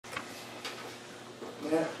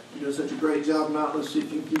at, you do such a great job, Matt. Let's see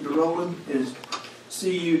if you can keep it rolling, is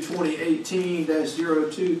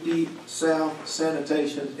CU-2018-02 Deep South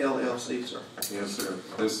Sanitation LLC, sir. Yes, sir.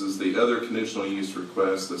 This is the other conditional use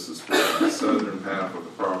request. This is for the southern half of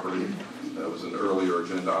the property. That was an earlier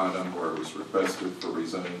agenda item where it was requested for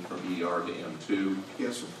rezoning from ER to M2.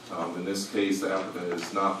 Yes, sir. In this case, the applicant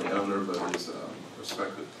is not the owner, but is a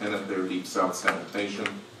respective tenant there, Deep South Sanitation,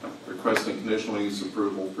 requesting conditional use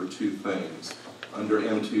approval for two things. Under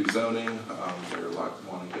M2 zoning, they're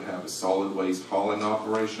wanting to have a solid waste hauling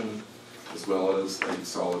operation as well as a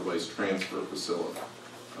solid waste transfer facility.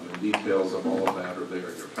 The details of all of that are there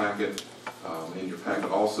in your packet. In your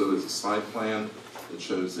packet also is a site plan that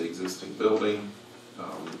shows the existing building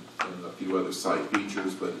and a few other site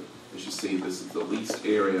features, but as you see, this is the leased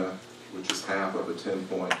area, which is half of a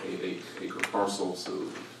 10.88 acre parcel, so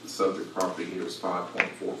the subject property here is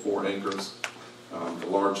 5.44 acres. The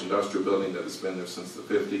large industrial building that has been there since the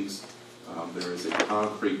 50s. There is a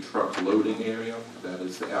concrete truck loading area. That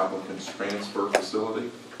is the applicant's transfer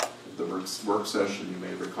facility. At the work session, you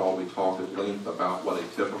may recall we talked at length about what a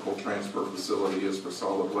typical transfer facility is for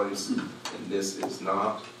solid waste, and this is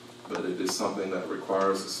not, but it is something that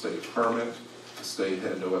requires a state permit. The state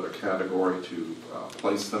had no other category to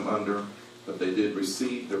place them under, but they did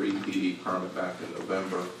receive their EPD permit back in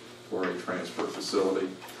November for a transfer facility.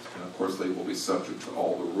 And of course, they will be subject to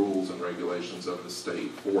all the rules and regulations of the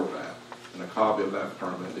state for that. And a copy of that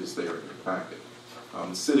permit is there in your packet.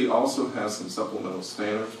 The city also has some supplemental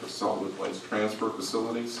standards for solid waste transfer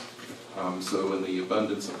facilities. So in the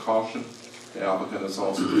abundance of caution, the applicant is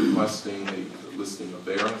also requesting a listing of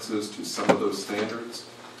variances to some of those standards.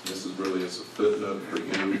 This is really as a footnote for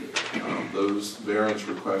you. Those variance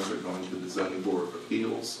requests are going to the Zoning Board of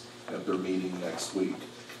Appeals at their meeting next week.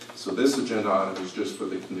 So this agenda item is just for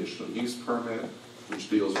the conditional use permit, which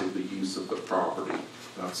deals with the use of the property,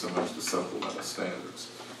 not so much the supplemental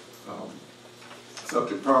standards.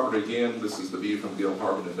 Subject property, again, this is the view from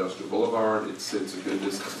Gilharvin Industrial Boulevard. It sits a good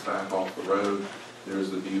distance back off the road.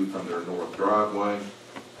 There's the view from their north driveway.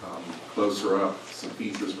 Closer up, some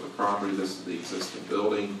features of the property. This is the existing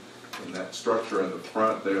building. And that structure in the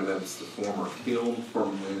front there, that's the former kiln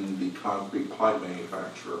from when the concrete pipe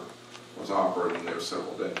manufacturer was operating there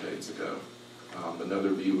several decades ago.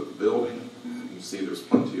 Another view of the building. You see there's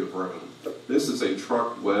plenty of room. This is a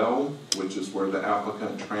truck well, which is where the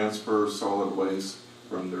applicant transfers solid waste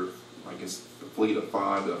from their, I guess, the fleet of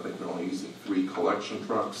 5, I think they're only using 3 collection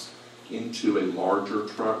trucks, into a larger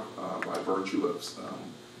truck by virtue of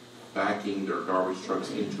backing their garbage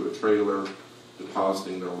trucks into a trailer,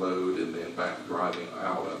 depositing their load, and then back driving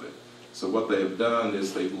out of it. So what they have done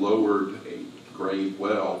is they've lowered a grade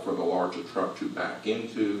well for the larger truck to back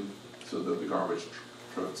into so that the garbage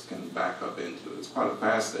trucks can back up into it. It's quite a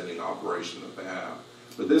fascinating operation that they have.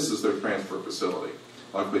 But this is their transfer facility.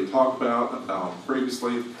 Like we talked about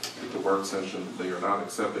previously at the work session, they are not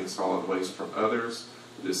accepting solid waste from others.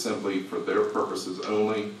 It is simply for their purposes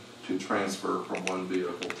only to transfer from one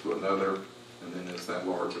vehicle to another, and then it's that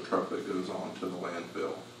larger truck that goes on to the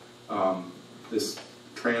landfill. This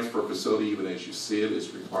transfer facility, even as you see it,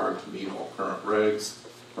 is required to meet all current regs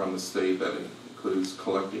from the state. That includes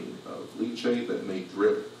collecting of leachate that may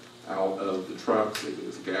drip out of the trucks. It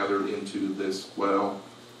is gathered into this well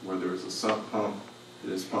where there is a sump pump.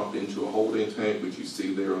 It is pumped into a holding tank, which you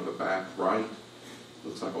see there on the back right.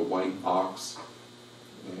 Looks like a white box.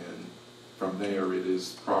 And from there, it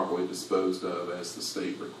is properly disposed of as the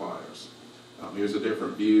state requires. Here's a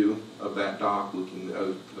different view of that dock looking the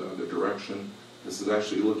other direction. This is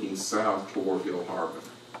actually looking south toward Gilharvin.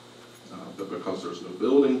 But because there's no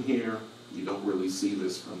building here, you don't really see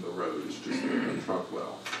this from the road. It's just a truck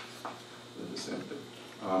well that is empty.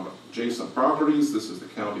 Adjacent properties, this is the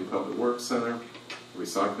County Public Works Center.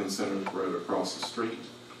 Recycling center is right across the street.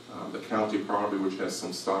 The county property, which has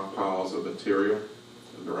some stockpiles of material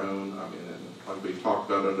of their own. Like we talked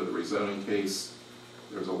about under the rezoning case,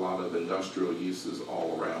 there's a lot of industrial uses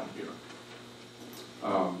all around here.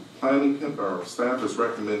 Our staff is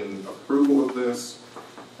recommending approval of this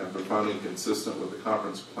after finding consistent with the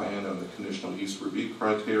conference plan and the conditional use review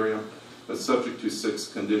criteria, but subject to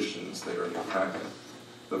 6 conditions there in your packet.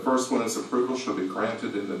 The first one is approval shall be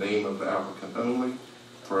granted in the name of the applicant only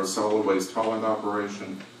for a solid waste hauling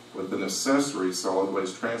operation with an accessory solid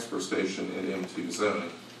waste transfer station in M2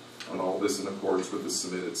 zoning, and all this in accordance with the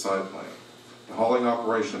submitted site plan. The hauling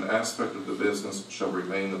operation aspect of the business shall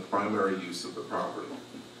remain the primary use of the property.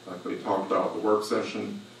 Like we talked about at the work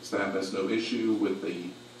session, staff has no issue with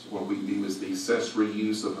what we view as the accessory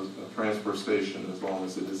use of a transfer station, as long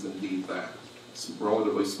as it is indeed that. It's a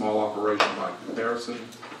relatively small operation by comparison,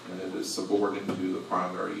 and it is subordinate to the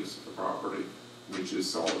primary use of the property, which is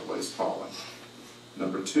solid waste hauling.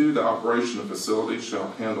 Number 2, the operation of facilities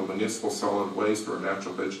shall handle municipal solid waste or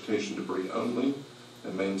natural vegetation debris only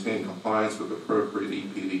and maintain compliance with appropriate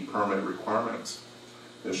EPD permit requirements.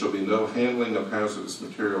 There shall be no handling of hazardous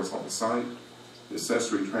materials on site. The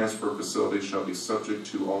accessory transfer facility shall be subject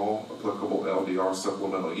to all applicable LDR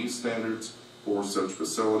supplemental use standards for such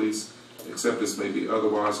facilities, except as may be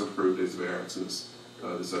otherwise approved as variances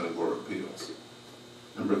by the Zoning Board of Appeals.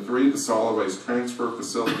 Number 3, the solid waste transfer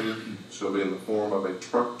facility shall be in the form of a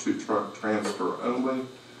truck-to-truck transfer only,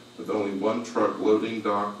 with only one truck loading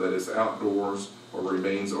dock that is outdoors or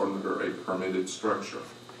remains under a permitted structure.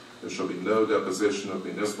 There shall be no deposition of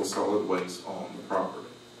municipal solid waste on the property.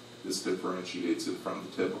 This differentiates it from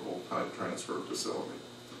the typical type transfer facility.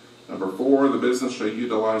 Number 4, the business shall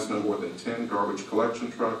utilize no more than 10 garbage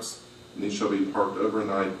collection trucks, and these shall be parked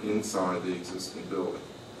overnight inside the existing building.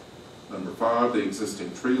 Number 5, the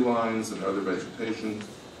existing tree lines and other vegetation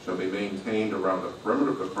shall be maintained around the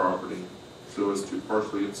perimeter of the property so as to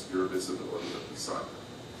partially obscure visibility of the site.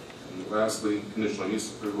 And lastly, conditional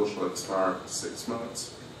use approval shall expire for 6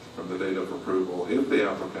 months from the date of approval if the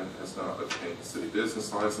applicant has not obtained a city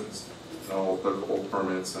business license and all applicable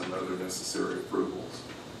permits and other necessary approvals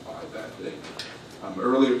by that date.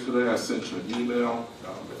 Earlier today I sent you an email.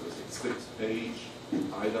 It was a 6-page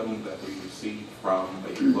item that we received from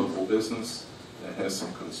a local business that has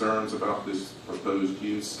some concerns about this proposed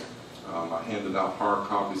use. I handed out hard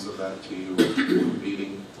copies of that to you at the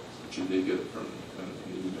meeting, but you did get it from an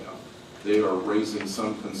email. They are raising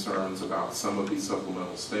some concerns about some of these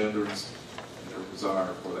supplemental standards and their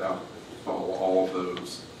desire for the applicant to follow all of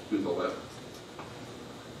those to the letter.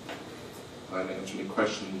 I'd answer any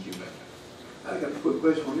questions you may have. I got a quick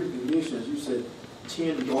question on your conditions. You said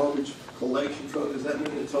 10 garbage collection trucks. Does that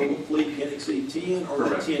mean the total fleet can exceed 10 or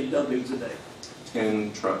Correct. 10 dumpings a day?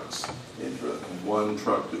 10 trucks. 10 trucks. And 1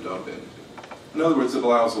 truck to dump into. In other words, it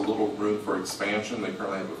allows a little room for expansion. They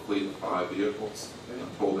currently have a fleet of 5 vehicles. I'm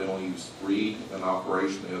told they only use 3 in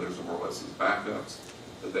operation. The others are more or less as backups.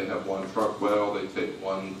 But they have 1 truck well. They take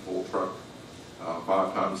 1 full truck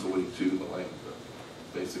 5 times a week to the landfill.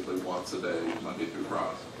 Basically once a day, Monday through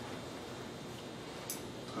Friday.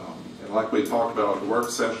 And like we talked about at the work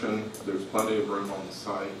session, there's plenty of room on the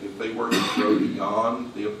site. If they were to go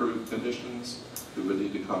beyond the approved conditions, we would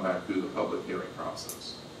need to come back through the public hearing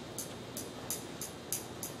process.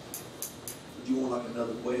 Would you want like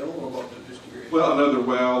another well or what? I'm just curious. Well, another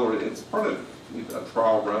well, or it's part of a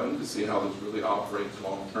trial run to see how this really operates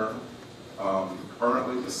long term.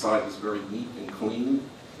 Currently, the site is very neat and clean,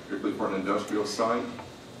 particularly for an industrial site.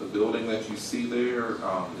 The building that you see there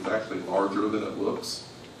is actually larger than it looks,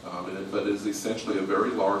 but it is essentially a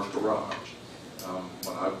very large garage.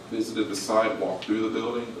 When I visited the site, walked through the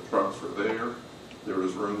building, the trucks were there. There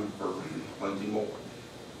was room for plenty more,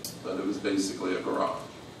 but it was basically a garage.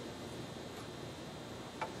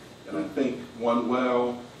 And I think 1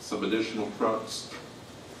 well, some additional trucks,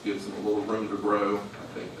 gives them a little room to grow. I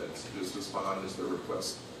think that's just as fine as their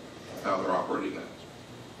request of how they're operating now.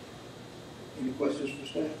 Any questions for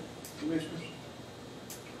staff, commissioners?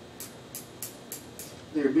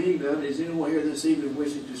 There being none, is anyone here this evening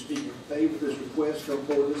wishing to speak in favor of this request, come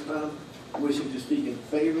forward this time? Wishing to speak in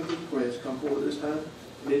favor of the request, come forward this time?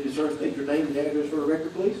 And then, sir, state your name and address for the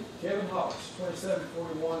record, please. Kevin Hawks,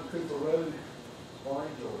 2741 Cooper Road,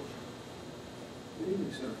 Warren, Georgia. Good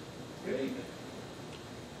evening, sir. Good evening.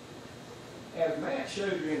 As Matt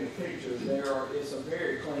showed you in the pictures, it's a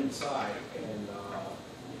very clean site, and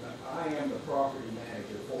I am the property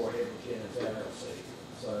manager for Gretchen LLC,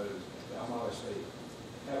 so I'm obviously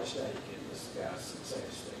have a stake in this guy's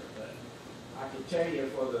success there. But I can tell you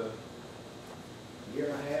for the 1.5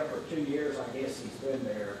 years or 2 years, I guess he's been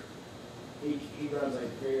there, he runs a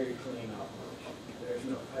very clean operation. There's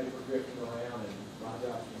no paper drifting around, and my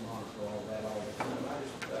job is to monitor all that all the time. I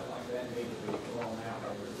just felt like that needed to be thrown out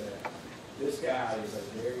over that. This guy is a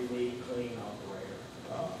very neat, clean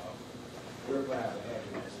operator. We're glad to have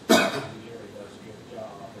him as a job. He really does a good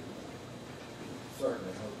job, and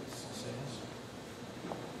certainly hope it's success.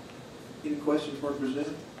 Any questions for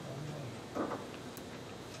Representative?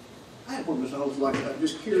 I have one, Mr. Holmes, like, I'm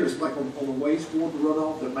just curious, like on the wastewater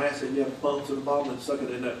runoff, the massive, you have pumps at the bottom and suck it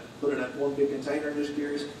in that, put it in that one big container, I'm just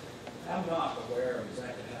curious. I'm not aware of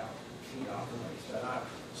exactly how he operates, but I've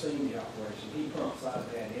seen the operation. He pumps out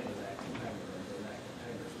of that into that container, and then that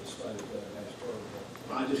container is disposed of as protocol.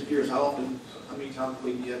 I'm just curious, how often, how many times a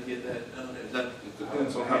week do you have to get that done? Is that, It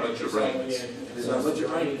depends on how much it rains. Is that much it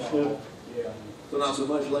rains? Yeah. So not so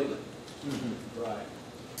much lately? Right.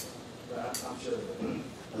 But I'm sure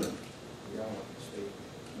that y'all want to speak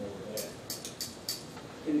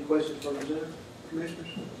Any questions for the presenter, commissioners?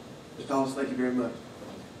 Mr. Hollis, thank you very much.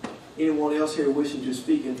 Anyone else here wishing to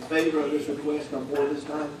speak in favor of this request come forward this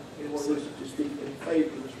time? Anyone wishing to speak in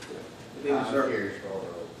favor of this request? I'm curious for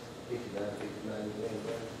 59,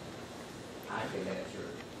 I can answer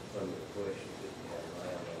some of the questions that you have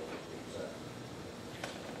around on the side.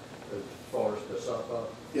 As far as the sump pump,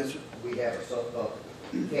 Yes, sir. we have a sump pump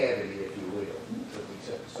cavity, if you will, that we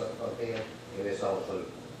set the sump pump in, and it's also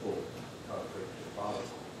full of concrete to the bottom.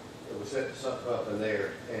 And we set the sump pump in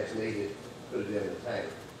there as needed, put it in the tank.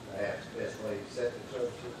 I asked the best way to set the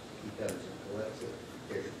services, he comes and collects it,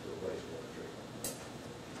 carries it to the wastewater treatment.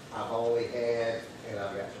 I've only had, and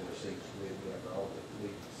I've got some receipts with me, I've all that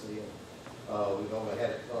we can see them. We've only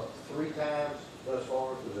had it pumped 3 times thus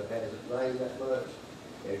far, because it hasn't rained that much.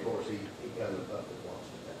 And of course, he comes and pumps it once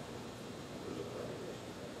a day.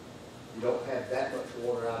 You don't have that much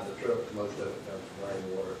water out of the truck, most of it comes from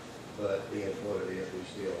rainwater, but being what it is, we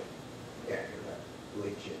still capture that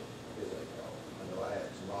leaching, as they call it. I know I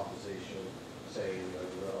had some opposition saying, you know,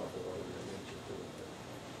 runoff water, we're leaching to it, but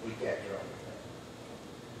we capture all of that.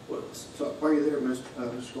 Well, so while you're there,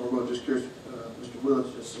 Mr. Scarborough, just curious, Mr.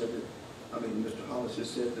 Willis just said that, Mr. Hollis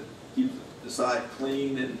just said that keep the site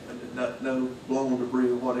clean and not, no blown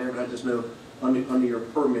debris or whatever. I just know under your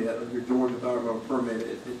permit, under your Georgia environmental permit,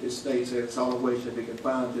 it states that solid waste should be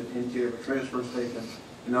confined to the interior of a transfer station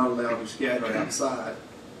and not allowed to scatter outside.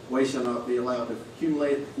 Waste shall not be allowed to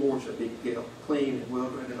accumulate. The floor should be kept clean and well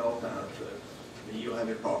drained at all times. So you don't have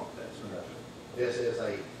any problem with that. So. This is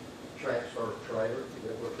a transfer trailer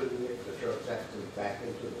that we're putting it. The truck's actually back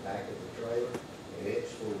into the back of the trailer, and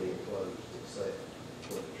it's fully enclosed itself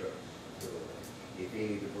for the truck. If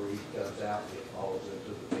any debris comes out, it falls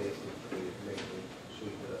into the pit, we immediately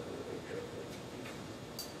sweep it up with a big truck.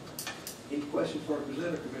 Any questions for our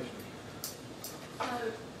presenter, commissioners? So,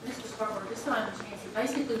 Mr. Scarborough, just so I understand, so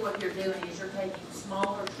basically what you're doing is you're taking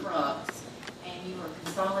smaller trucks and you are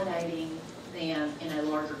consolidating them in a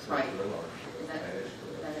larger trailer.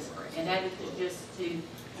 That is correct. And that is just to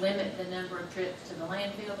limit the number of trips to the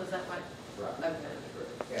landfill, is that what? Right.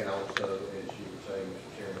 Okay. And also, as you were saying, Mr.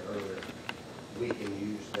 Chairman, earlier, we can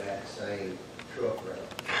use that same truck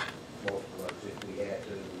route, multiple roads, if we had to,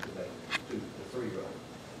 we could make 2 to 3 roads,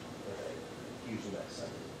 using that same.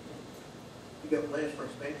 You got plans for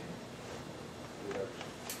expansion? road.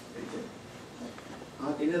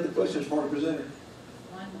 Any other questions for our presenter?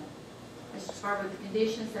 One more. Mr. Scarborough, the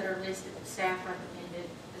conditions that are listed, the staff recommended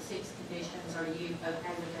the 6 conditions. Are you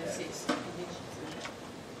okay with those 6 conditions?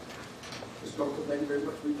 Ms. Copeland, thank you very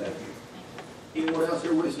much. We thank you. Anyone else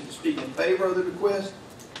here wishing to speak in favor of the request?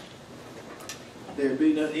 There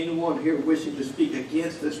be none. Anyone here wishing to speak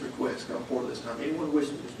against this request come forward this time. Anyone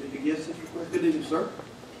wishing to speak against this request? Good evening, sir.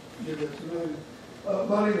 Good afternoon.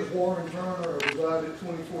 My name is Warren Turner. I reside at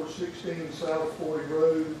 2416 South 40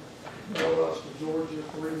 Road, Valdosta, Georgia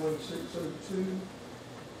 31602.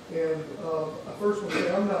 And I first want to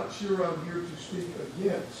say I'm not sure I'm here to speak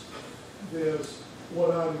against this.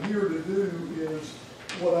 What I'm here to do is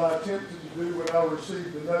what I attempted to do when I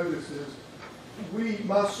received the notices.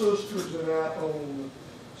 My sisters and I own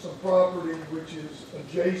some property which is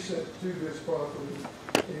adjacent to this property,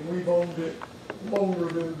 and we've owned it longer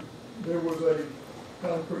than there was a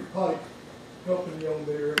concrete pipe company on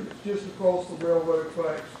there. It's just across the railroad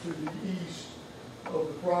tracks to the east of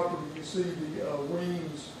the property. You see the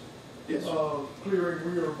wings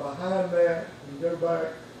clearing. We are behind that and go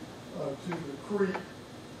back to the creek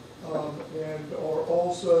and are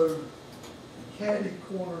also catty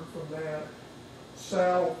cornered from that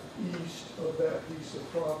southeast of that piece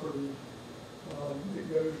of property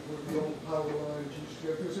that goes where the old power lines used to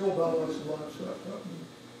go. Because the old Valdosta Livestock Company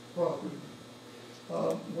property.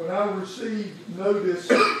 When I received notice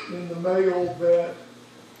in the mail that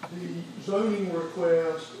the zoning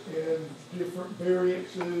request and different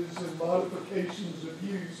variances and modifications of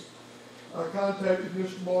use, I contacted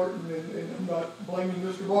Mr. Martin, and I'm not blaming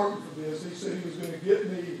Mr. Martin for this. He said he was going to get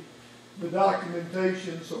me the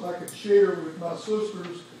documentation so I could share with my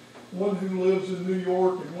sisters, one who lives in New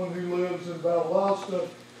York and one who lives in Valdosta,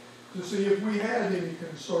 to see if we had any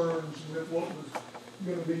concerns with what was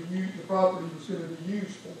going to be used, the property was going to be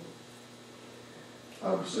used for.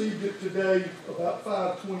 I received it today about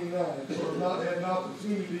 5:29, so I've not had an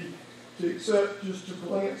opportunity to accept, just to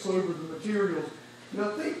glance over the materials. And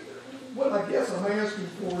I think what I guess I'm asking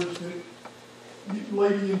for is that you,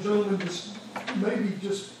 lady and gentlemen, maybe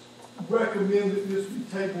just recommend that this be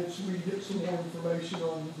tabled so we can get some more information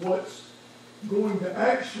on what's going to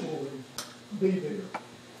actually be there.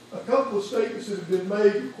 A couple of statements that have been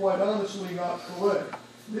made are quite honestly not correct.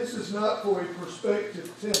 This is not for a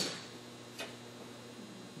prospective tenant.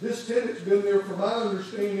 This tenant's been there, from my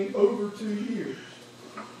understanding, over 2 years,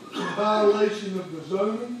 in violation of the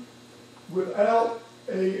zoning, without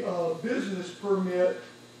a business permit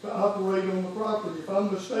to operate on the property. If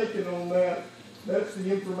I'm mistaken on that, that's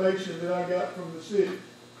the information that I got from the city.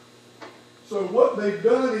 So what they've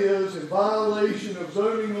done is, in violation of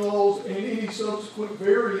zoning laws and any subsequent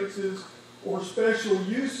variances or special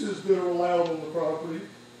uses that are allowed on the property,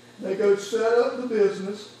 they go set up the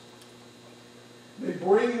business, they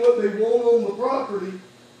bring what they want on the property,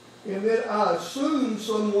 and then I assume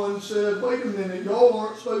someone said, wait a minute, y'all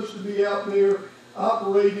aren't supposed to be out there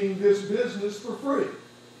operating this business for free.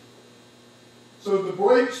 So the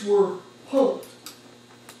brakes were pumped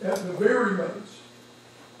at the very most.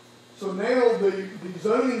 So now the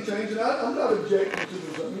zoning change, and I'm not objecting to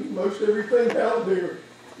the zoning. Most everything out there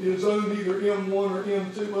is zoned either M1 or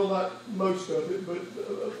M2. Well, not most of it, but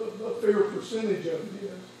a fair percentage of it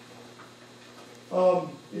is.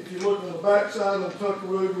 If you look on the backside on Tucker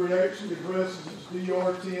Road, where it actually addresses its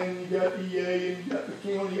DR10, you got EA, and you got the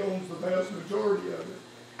county owns the vast majority of it.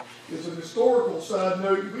 As an historical side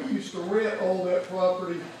note, we used to rent all that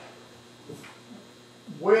property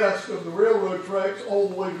west of the railroad tracks all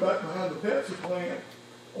the way back behind the Pepsi plant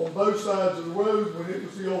on both sides of the road when it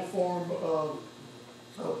was the old farm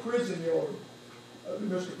prison yard that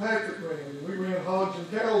Mr. Patrick ran. And we ran hogs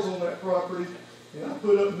and cows on that property, and I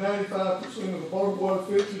put up 95% of the barbed wire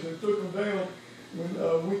fences and took them down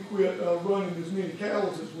when we quit running as many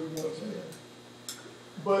cows as we once had.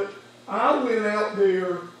 But I went out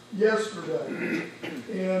there yesterday,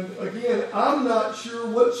 and again, I'm not sure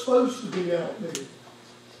what's supposed to be out there.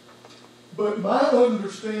 But my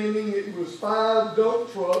understanding, it was 5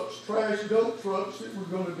 dump trucks, trash dump trucks that were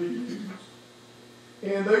going to be used.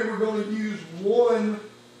 And they were going to use one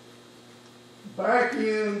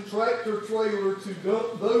back-end tractor trailer to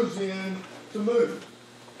dump those in to move.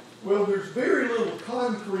 Well, there's very little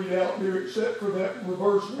concrete out there except for that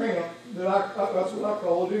reverse ramp that that's what I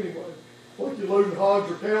call it anyway. Like you're loading hogs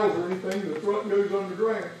or cows or anything, the truck goes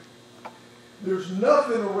underground. There's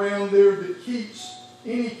nothing around there that keeps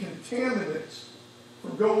any contaminants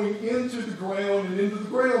from going into the ground and into the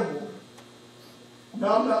groundwater.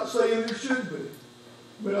 Now, I'm not saying there should be,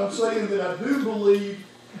 but I'm saying that I do believe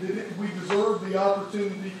that we deserve the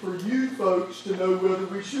opportunity for you folks to know whether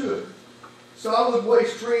we should. Solid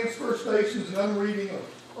waste transfer stations, and I'm reading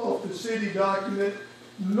off the city document,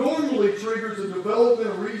 normally triggers a development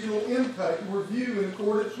of regional impact review in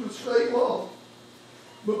accordance with state law.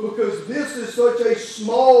 But because this is such a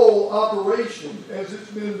small operation, as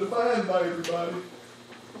it's been defined by everybody,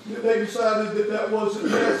 that they decided that that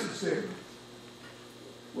wasn't necessary.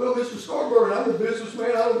 Well, Mr. Scarborough, I'm a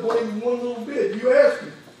businessman, I don't blame you one little bit. You asked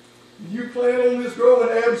me, do you plan on this growing?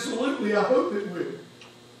 Absolutely, I hope it will.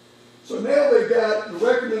 So now they've got, the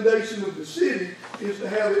recommendation of the city is to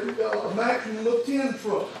have it a maximum of 10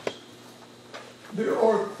 trucks. There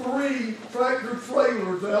are 3 tractor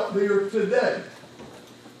trailers out there today.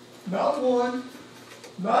 Not 1,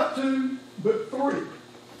 not 2, but 3.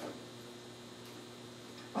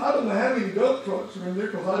 I don't know how many dump trucks are in there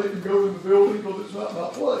because I didn't go in the building because it's not my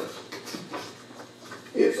place.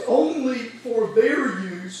 It's only for their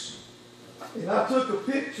use, and I took a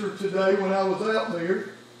picture today when I was out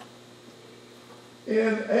there,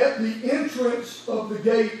 and at the entrance of the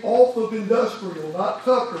gate off of Industrial, not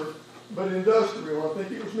Tucker, but Industrial, I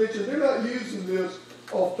think it was mentioned, they're not using this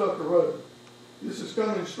off Tucker Road. This is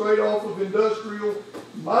coming straight off of Industrial.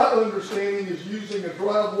 My understanding is using a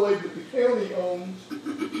driveway that the county owns.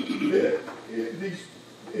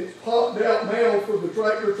 It's popped out now for the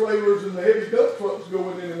tractor trailers and the heavy dump trucks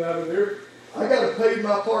going in and out of there. I got to pave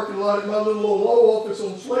my parking lot at my little old law office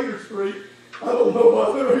on Slater Street. I don't know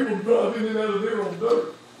why they're able to drive in and out of there on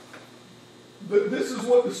dirt. But this is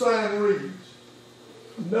what the sign reads.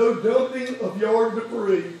 No dumping of yard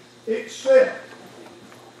debris except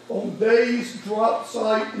on days drop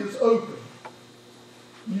site is open.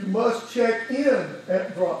 You must check in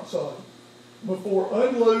at drop site before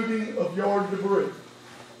unloading of yard debris.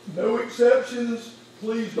 No exceptions,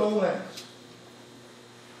 please don't ask.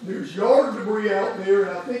 There's yard debris out there,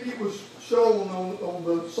 and I think it was shown on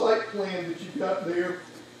the site plan that you got there,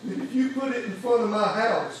 that if you put it in front of my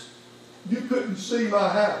house, you couldn't see my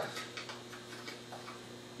house.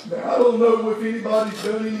 Now, I don't know if anybody's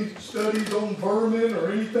done any studies on vermin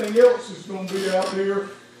or anything else that's going to be out there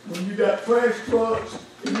when you got trash trucks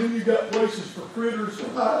and then you got places for critters to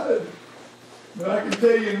hide. But I can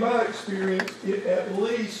tell you in my experience, it at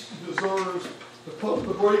least deserves to pump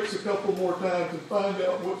the brakes a couple more times and find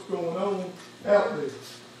out what's going on out there.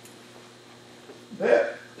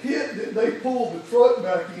 That pit that they pulled the truck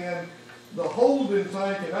back in the holding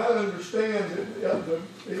tank, and I understand that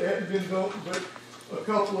it hadn't been dumped but a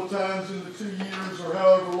couple of times in the 2 years or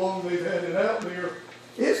however long they've had it out there,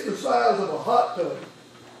 it's the size of a hot tub.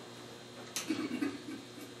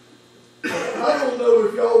 I don't know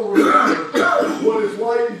if y'all remember what it's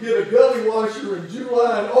like to get a gully washer in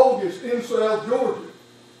July and August in South Georgia.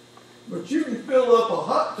 But you can fill up a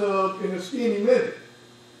hot tub in a skinny minute.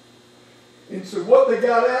 And so what they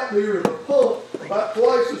got out there is a pump about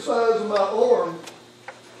twice the size of my arm,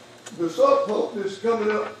 the sub pump that's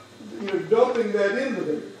coming up, dumping that into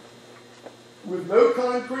there with no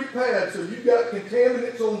concrete pad. So you've got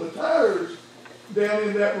contaminants on the tires down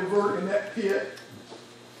in that pit,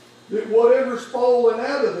 that whatever's falling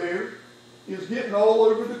out of there is getting all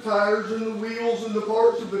over the tires and the wheels and the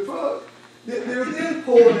parts of the truck that they're then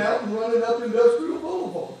pulling out and running up Industrial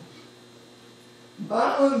Boulevard.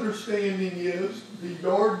 My understanding is the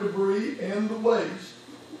yard debris and the waste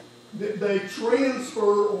that they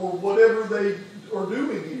transfer or whatever they are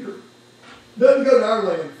doing here doesn't go to our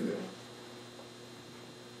landfill.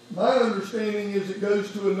 My understanding is it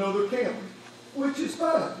goes to another county, which is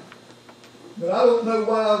fine. But I don't know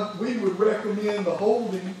why we would recommend the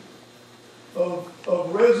holding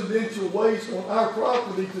of residential waste on our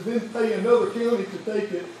property to then pay another county to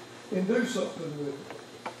take it and do something with it.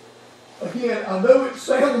 Again, I know it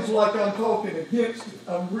sounds like I'm talking against it.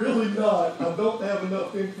 I'm really not. I don't have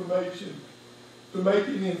enough information to make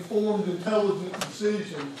an informed, intelligent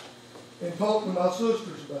decision and talk to my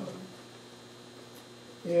sisters about it.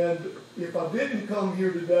 And if I didn't come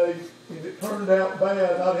here today and it turned out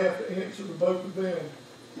bad, I'd have to answer to both of them.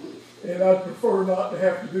 And I'd prefer not to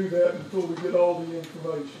have to do that until we get all the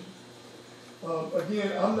information.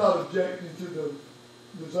 Again, I'm not objecting to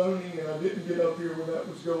the zoning, and I didn't get up here when that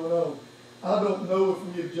was going on. I don't know if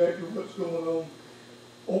we object to what's going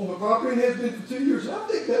on the property, and has been for 2 years. I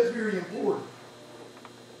think that's very important.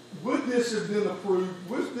 Would this have been approved?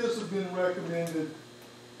 Would this have been recommended?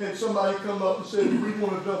 Had somebody come up and said, we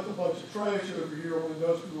want to dump a bunch of trash over here on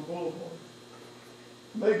Industrial Boulevard?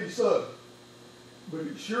 Maybe so. But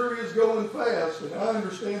it sure is going fast, and I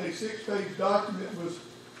understand a 6-page document was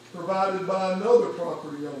provided by another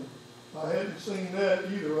property owner. I hadn't seen that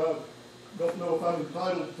either. I don't know if I'm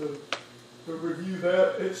entitled to review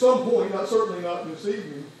that at some point, certainly not this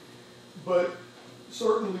evening, but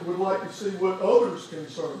certainly would like to see what others'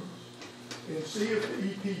 concerns and see if the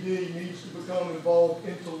EPD needs to become involved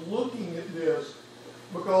into looking at this.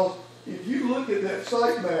 Because if you look at that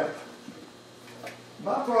site map,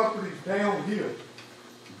 my property's downhill.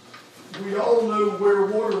 We all know where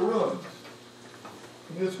water runs.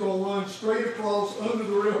 And it's going to run straight across under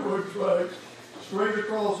the railroad tracks, straight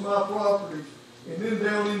across my property, and then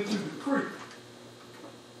down into the creek,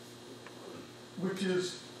 which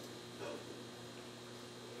is,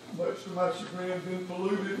 much to my chagrin, been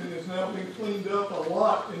polluted and has now been cleaned up a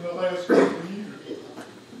lot in the last couple of years.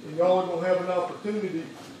 And y'all are going to have an opportunity,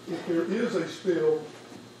 if there is a spill,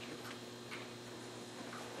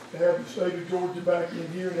 to have the state of Georgia back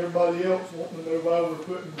in here and everybody else wanting to know why we're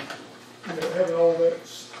putting, having all that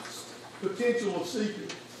potential of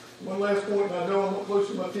seepage. One last point, and I know I'm not close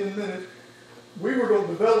to my 10 minutes. We were going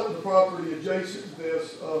to develop the property adjacent to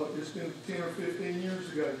this, it's been 10 or 15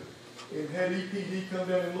 years ago, and had EPD come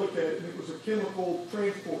down and look at it, and it was a chemical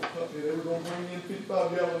transport company. They were going to bring in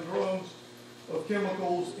 55-gallon drums of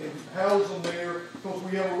chemicals and house them there because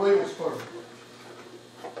we have a rail spur.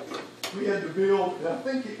 We had to build, and I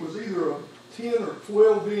think it was either a 10 or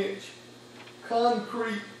 12-inch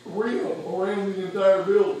concrete rim around the entire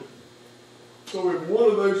building. So if one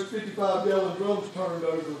of those 55-gallon drums turned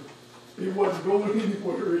over, it wasn't going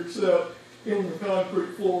anywhere except in the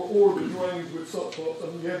concrete floor or the drains with sump pumps. I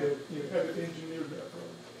mean, you had to have it engineered that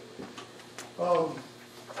way.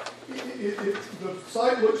 The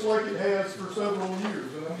site looks like it has for several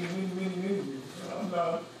years, and I mean many years.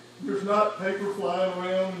 There's not paper flying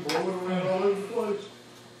around and blowing around all over the place.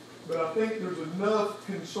 But I think there's enough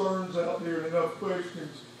concerns out there and enough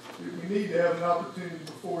questions that we need to have an opportunity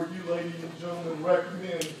before you, ladies and gentlemen,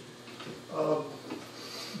 recommend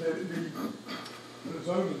that it be, the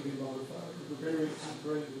zoning be modified, the variance is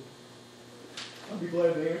granted. I'd be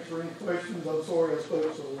glad to answer any questions. I'm sorry I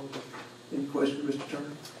spoke so long. Any questions, Mr.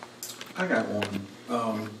 Turner? I got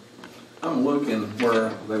one. I'm looking where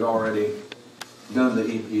they've already done the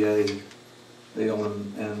EPA deal,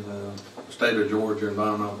 and the state of Georgia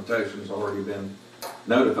Environmental Protection has already been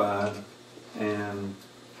notified, and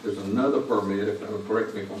there's another permit, if I'm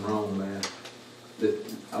correct me if I'm wrong, that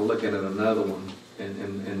I'm looking at another one,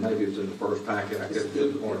 and maybe it's in the first packet, I guess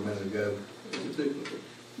it was a minute ago.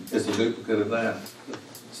 It's a duplicate of that.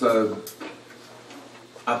 So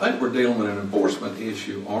I think we're dealing with an enforcement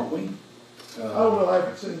issue, aren't we? I don't know, I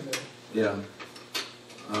haven't seen that. Yeah.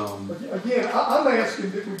 Again, I'm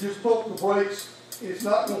asking that we just pump the brakes. It's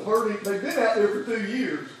not gonna hurt it. They've been out there for 2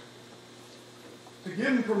 years. To give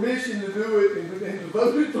them permission to do it and to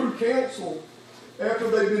vote it through council after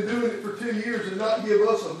they've been doing it for 2 years and not give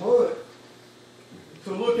us a month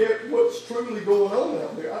to look at what's truly going on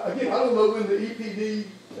out there. Again, I don't know when the EPD,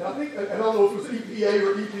 I don't know if it was EPA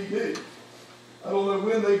or EPD. I don't know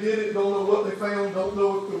when they did it, don't know what they found, don't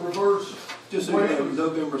know if the reverse. Just so you know,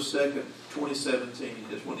 November 2nd, 2017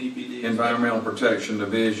 is when EPD. Environmental Protection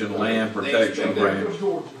Division, Land Protection Branch.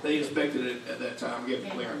 They inspected it at that time, gave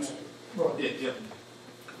it clearance. Right. Yeah.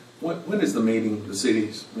 When is the meeting, the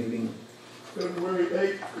city's meeting? February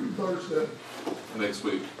 8th, Thursday. Next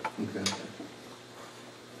week. Okay.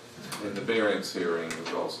 And the variance hearing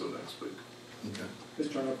is also next week. Okay.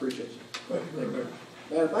 Mr. Turner, I appreciate you. Thank you very much.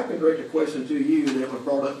 Now, if I can direct a question to you that was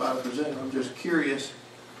brought up by the presenter, I'm just curious.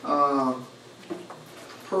 Per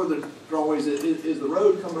the drawings, is the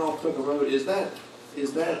road coming off Tucker Road, is that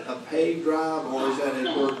a paved drive or is that a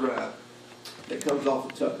dirt drive that comes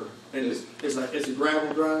off of Tucker? And it's a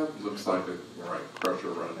gravel drive? Looks like a pressure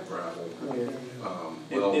run gravel, Okay.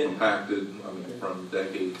 well compacted, I mean, from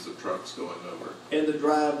decades of trucks going over. And the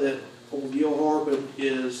drive that on Gil Harbin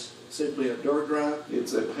is simply a dirt drive?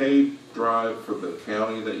 It's a paved drive for the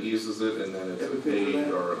county that uses it, and then it's Have a a picture of paved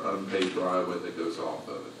that? or unpaved driveway that goes off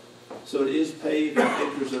of it. So it is paved at the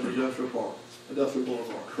entrance of Industrial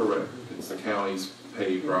Boulevard? Correct. It's the county's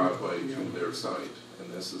paved driveway to their site, and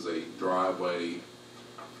this is a driveway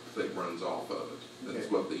that runs off of it. That's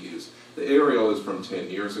what they use. The aerial is from 10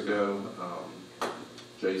 years ago.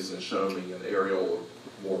 Jason showed me an aerial of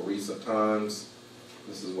more recent times.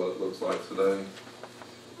 This is what it looks like today.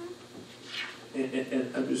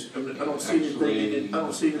 And I don't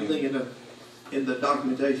see anything in the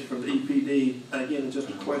documentation from the EPD. And again, it's just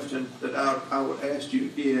a question that I would ask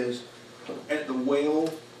you is, at the well,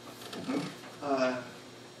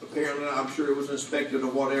 apparently, I'm sure it was inspected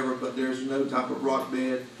or whatever, but there's no type of rock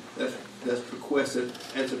bed that's requested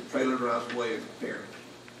as a trailer drives away, apparently.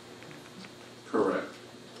 Correct.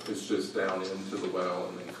 It's just down into the well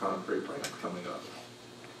and then concrete ramp coming up.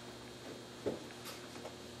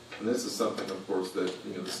 And this is something, of course, that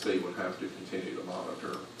the state would have to continue to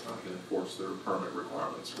monitor and enforce their permit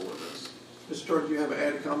requirements for this. Mr. Turner, do you have an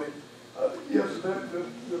added comment? Yes,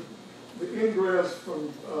 the ingress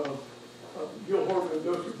from Gil Harbin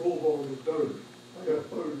Industrial Boulevard is dirt. I got a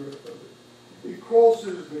photograph of it. It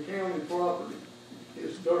crosses the county property.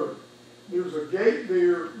 It's dirt. There's a gate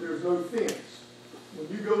there. There's no fence. When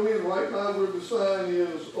you go in right by where the sign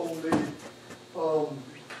is on the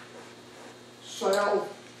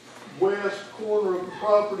southwest corner of the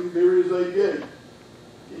property, there is a gate.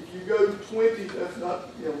 If you go 20, that's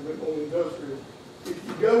not, on industrial. If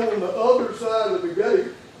you go on the other side of the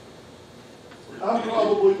gate, I'm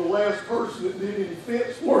probably the last person that did any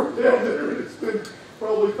fence work down there, and it's been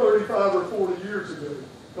probably 35 or 40 years ago,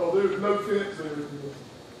 because there's no fence there anymore.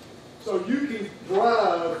 So you can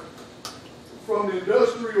drive from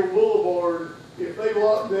Industrial Boulevard, if they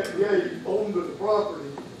lock that gate onto the property,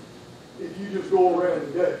 if you just go around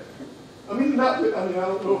the gate. I don't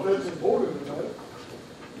know if that's important or not,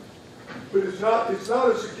 but it's not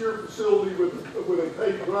a secure facility with a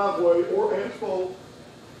paved driveway or asphalt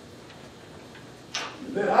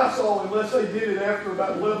that I saw, unless they did it after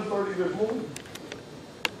about 11:30 this morning.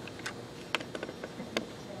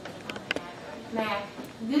 Matt,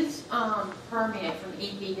 this permit from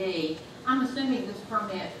EPD, I'm assuming this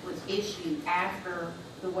permit was issued after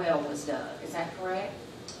the well was dug. Is that correct?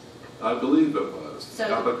 I believe it was. So-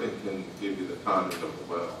 The applicant can give you the timing of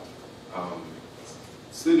the well.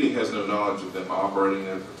 City has no knowledge of them operating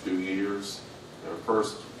it for 2 years. Their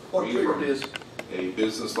first What triggered this? a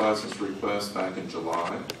business license request back in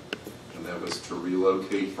July, and that was to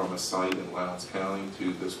relocate from a site in Lowndes County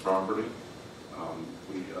to this property.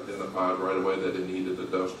 We identified right away that it needed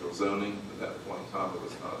industrial zoning. At that point in time, it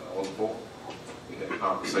was not eligible. We had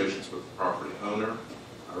conversations with the property owner.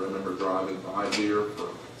 I remember driving by here for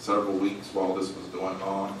several weeks while this was going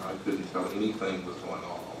on. I couldn't tell anything was going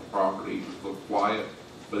on the property. It looked quiet,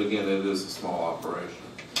 but again, it is a small operation.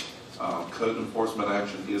 Code enforcement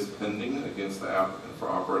action is pending against the applicant for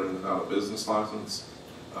operating without a business license,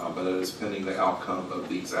 but it is pending the outcome of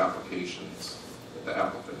these applications that the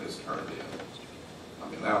applicant has turned in.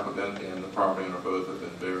 The applicant and the property owner both have been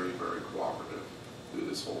very, very cooperative through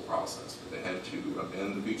this whole process. But they had to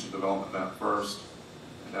amend the future development map first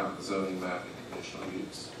and have the zoning map and conditional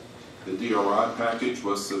use. The DRI package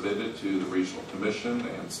was submitted to the Regional Commission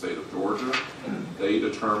and State of Georgia. They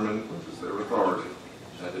determined, which is their authority,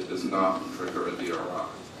 not trigger a DRI.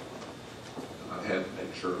 I had to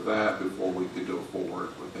make sure of that before we could go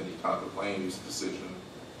forward with any type of land use decision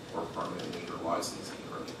or permitting or licensing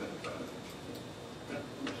or anything like that.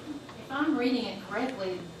 If I'm reading it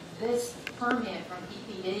correctly, this permit from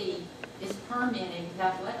EPD is permitting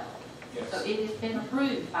that well. Yes. So it has been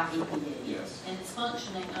approved by EPD. Yes. And it's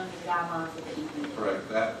functioning under the guidelines of the EPD. Correct.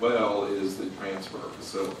 That well is the transfer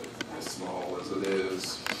facility, as small as it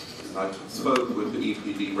is. And I spoke with the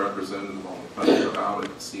EPD representative on the phone about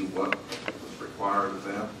it to see what was required of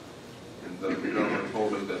them. And the governor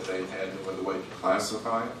told me that they had no other way to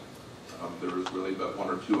classify it. There was really but one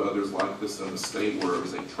or two others like this in the state where it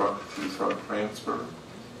was a truck-to-truck transfer.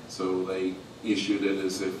 So they issued it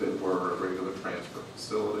as if it were a regular transfer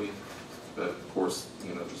facility. But of course,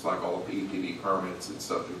 you know, just like all of the EPD permits, it's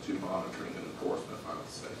subject to monitoring and enforcement by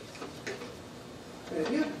the state. And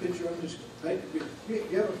you have a picture of this,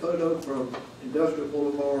 you have a photo from Industrial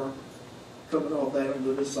Boulevard coming off that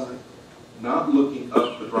onto this side. Not looking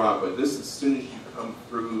up the driveway. This is as soon as you come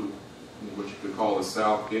through what you could call the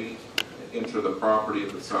south gate, and enter the property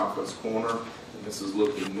at the southwest corner, and this is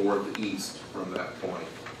looking northeast from that point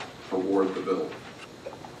toward the building.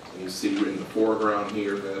 And you see in the foreground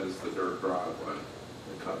here, that is the dirt driveway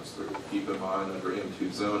that comes through. Keep in mind, under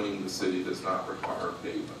M2 zoning, the city does not require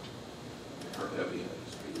pavement for heavy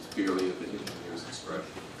industry. It's purely at the engineer's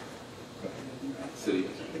discretion. City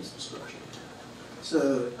engineer's discretion.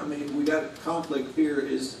 So, I mean, we got a conflict here.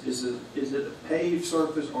 Is it a paved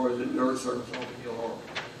surface or is it dirt surface on the Gill Harbor?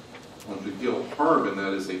 On the Gill Harbor,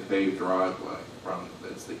 that is a paved driveway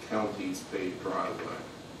that's the county's paved driveway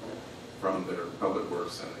from their public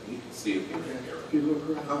works center. You can see it here. If you look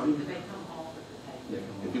around, They come off of the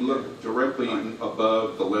pavement. If you look directly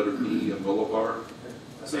above the letter E in Boulevard,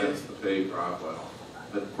 that's the paved driveway.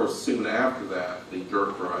 But of course, soon after that, the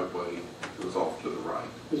dirt driveway goes off to the right.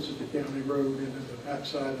 this is the county road into the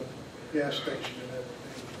outside of the gas station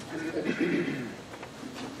and everything.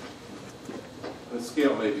 The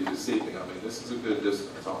scale may be deceiving. I mean, this is a good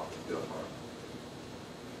distance off of Gill Harbor.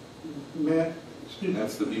 Matt, excuse And me,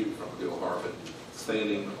 that's the view from Gill Harbor,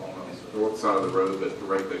 standing on the north side of the road, but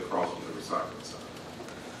directly across from the recycling center.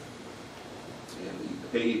 And the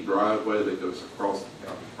paved driveway that goes across the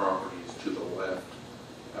county property is to the left,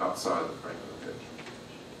 outside the frame of the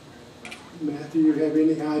picture. Matt, do you have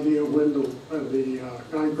any idea when the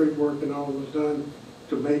concrete work and all was done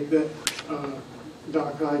to make that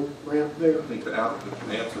dock height ramp there? I think the applicant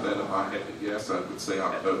can answer that. If I had to guess, I would say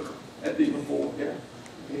October. That'd be before, yeah.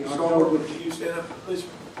 In Star, October? can you stand up, please?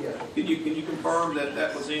 Yeah. Can you confirm that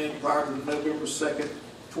that was in prior to the November 2nd,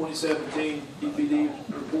 2017 EPD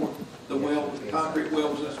report? The well, the concrete well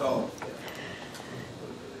was installed?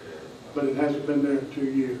 But it hasn't been there in 2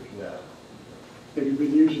 years. No. Have you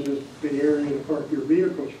been using the area to park your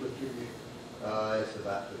vehicles for 2 years? It's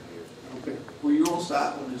about 2 years. Okay. Were you on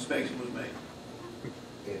site when the inspection was made?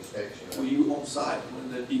 Inspection. Were you on site when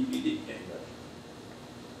the EPD came?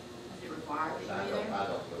 Is it required to be I there? don't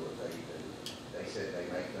know what they do. They said they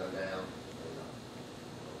may come down.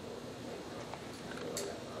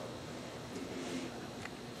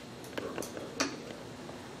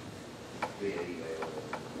 Via email.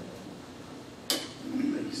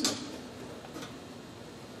 Makes sense.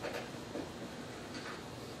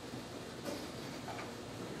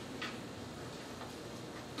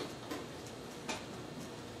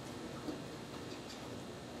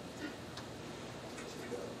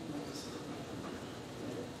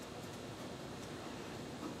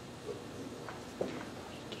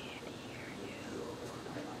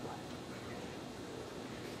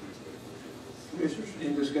 Commissioners,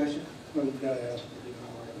 any discussion? Well, you gotta ask,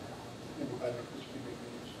 anybody can speak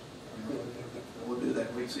We'll do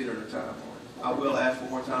that week at a time. I will ask one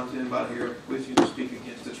more time to anybody here wishing to speak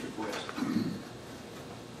against this request.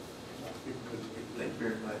 Thank you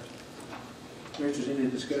very much. Commissioners, any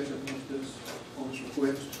discussion on this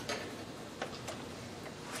request?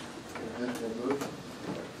 Can I ask for a motion?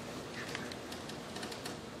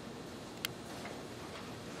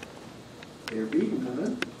 There being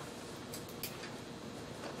none,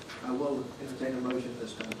 I will entertain a motion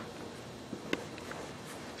this time.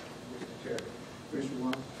 Mr. Chairman, Commissioner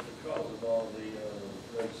Watt? because of all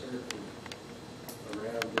the uncertainty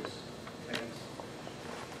around this case,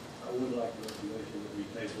 I would like a recommendation that we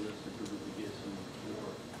table this until we can get some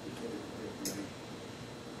more definitive information.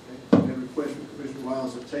 Okay, we have a request from Commissioner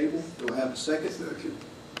Wiles at table. Do I have a second? Second.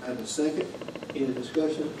 I have a second. Any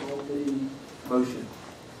discussion on the motion?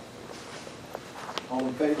 All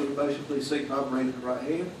in favor of the motion, please signify by raising the right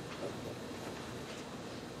hand.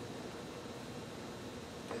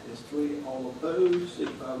 That is 3. All opposed,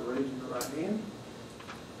 signify by raising the right hand.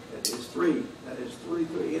 That 3. That is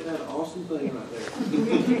 3-3. Isn't that an awesome thing right there?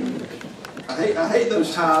 I hate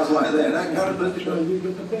those ties like that.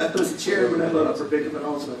 That puts the chairman in a predicament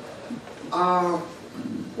also.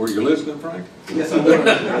 Were you listening, Frank? Yes, I was.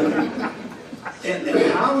 And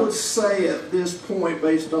I would say at this point,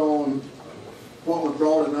 based on what was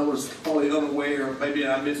brought in, I was probably unaware, maybe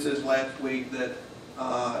I missed this last week, that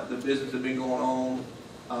the business had been going on,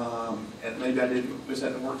 and maybe I didn't miss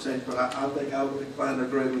that in the work session, but I think I would incline to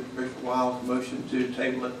agree with Commissioner Wild's motion to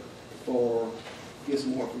table it for, get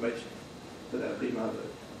some more information. So that would be my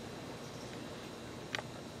vote.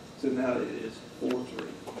 So now it is 4-3.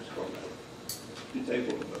 You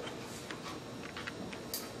table the vote.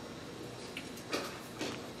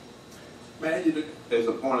 Matt, you do. As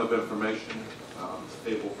a point of information,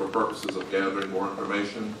 table for purposes of gathering more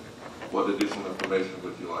information, what additional information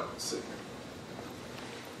would you like to see?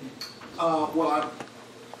 Well,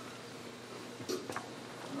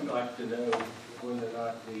 I'd like to know whether or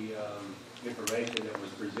not the information that was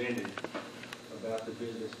presented about the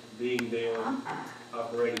business being there,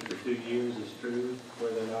 operating for 2 years is true,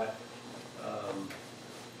 whether or not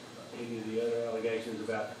any of the other allegations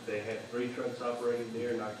about they had 3 trucks operating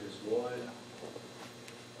there, not just one.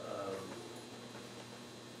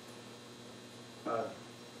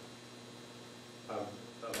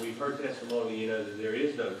 We've heard testimony, that there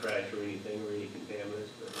is no trash or anything or any contaminants,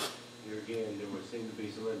 but here again, there would seem to be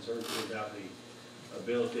some uncertainty about the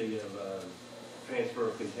ability of transfer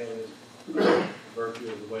of contaminants, virtue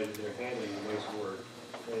of the way that they're handling the wastewater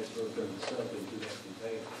transfer from the sump into that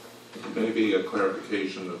container. Maybe a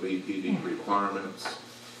clarification of EPD requirements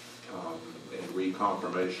and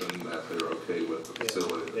reconfirmation that they're okay with the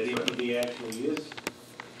facility. That EPD actually is,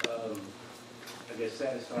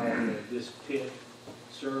 satisfied that this pit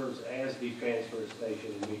serves as the transfer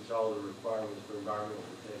station and meets all the requirements for environmental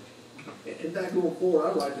protection. and that going forward,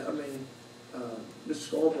 I'd like to, Mr.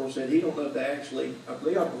 Scarborough said he don't know if they actually, I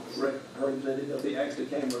believe I heard him say he didn't know if they actually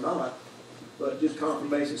came or not, but just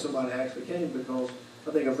confirmation somebody actually came, because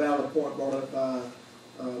I think a valid point brought up by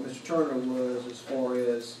Mr. Turner was as far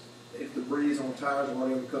as if the breeze on tires or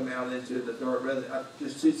whatever come out into the dirt, it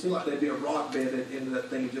seemed like there'd be a rock bed at the end of that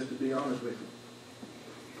thing, just to be honest with you.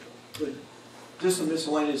 But just some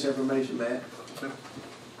miscellaneous information, Matt.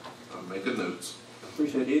 I'm making notes.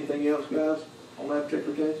 Appreciate it. Anything else, guys, on that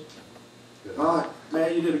particular case? All right,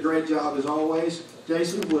 Matt, you did a great job as always.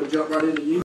 Jason, we'll jump right into you.